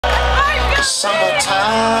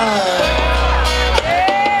Summertime,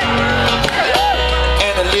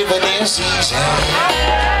 and the living is easy.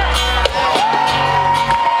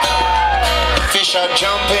 Fish are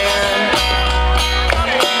jumping,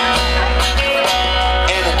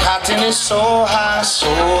 and the cotton is so high, so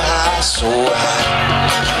high, so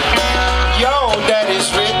high. Your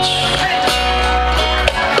daddy's rich,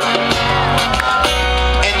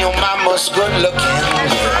 and your mama's good looking,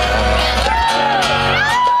 yeah.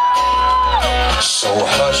 So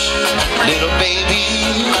hush, little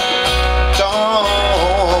baby,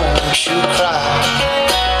 don't you cry.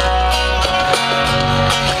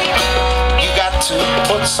 You got to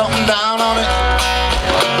put something down on it.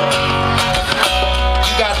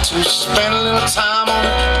 You got to spend a little time on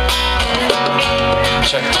it.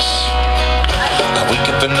 Check this. I wake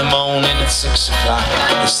up in the morning at 6 o'clock.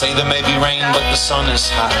 They say there may be rain, but the sun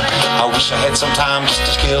is hot. I wish I had some time just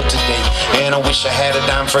to kill today, and I wish I had a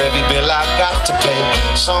dime for every bill I got to pay.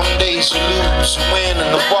 Some days you lose and win,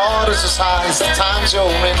 and the water's as high as the times you're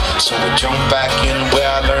in. So I jump back in where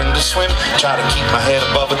I learned to swim, try to keep my head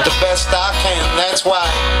above it the best I can. That's why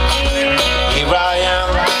here I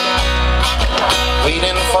am,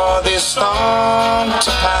 waiting for this storm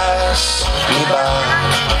to pass me by.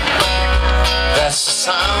 That's the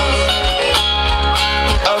sound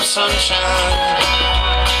of sunshine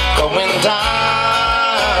going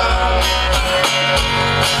down.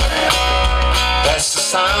 That's the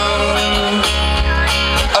sound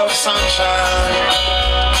of sunshine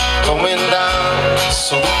going down,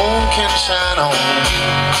 so the moon can shine on you.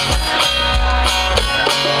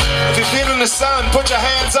 If you're feeling the sun, put your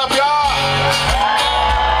hands up, y'all.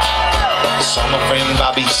 So my friend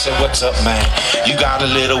Bobby said, what's up, man? You got a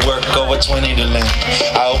little work, over 20 to land.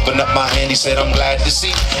 I opened up my hand, he said, I'm glad to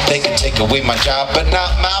see they can take away my job, but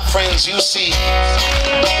not my friends, you see.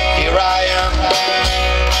 Here I am,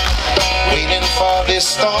 waiting for this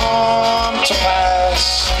storm to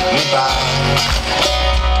pass me by.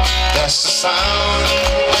 That's the sound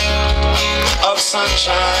of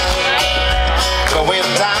sunshine going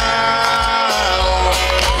down.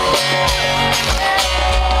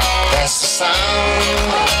 That's the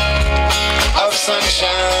sound of sunshine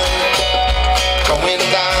going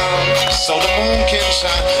down, so the moon can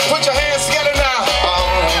shine. Put your hands together now.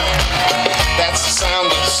 That's the sound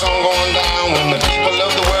of the sun going down when the people of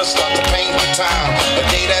the world start to paint the town. A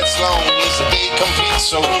day that's long is a day complete,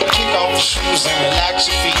 so kick off your shoes and relax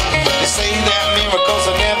your feet. They say that miracles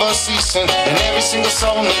are never ceasing, and every single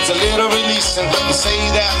soul needs a little releasing. They say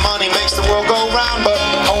that money makes the world go round, but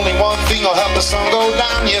only one thing will help the sun go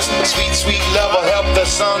down. Yes, sweet, sweet love will help the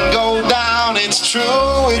sun go down. It's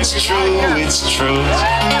true, it's true, it's true.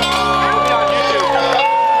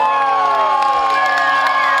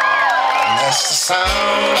 That's the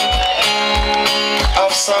sound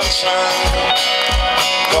of sunshine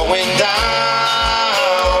going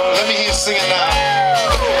down. Let me hear you sing it now.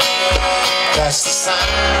 That's the sound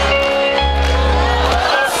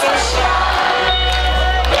of sunshine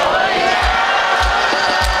going down.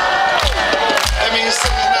 Let me hear you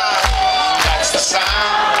sing it now. That's the sound of sunshine going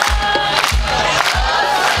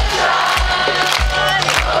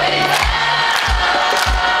down.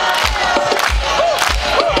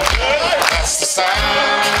 That's the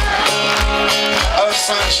sound of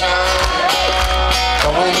sunshine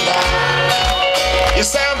going down. You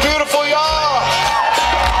sound beautiful, y'all.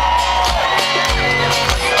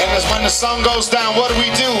 And as when the sun goes down, what do?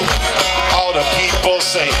 All the people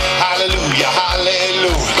say hallelujah,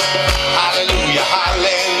 hallelujah, hallelujah,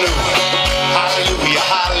 hallelujah, hallelujah,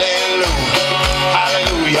 hallelujah,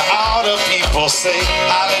 hallelujah. All the people say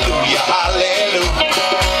hallelujah, hallelujah,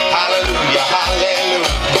 hallelujah, hallelujah,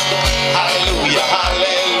 hallelujah,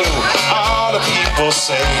 hallelujah. All the people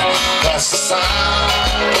say that's the sound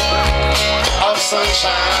of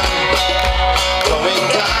sunshine going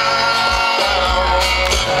down.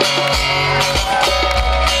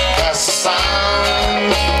 That's the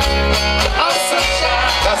sound of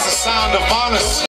sunshine. That's the sound of honesty.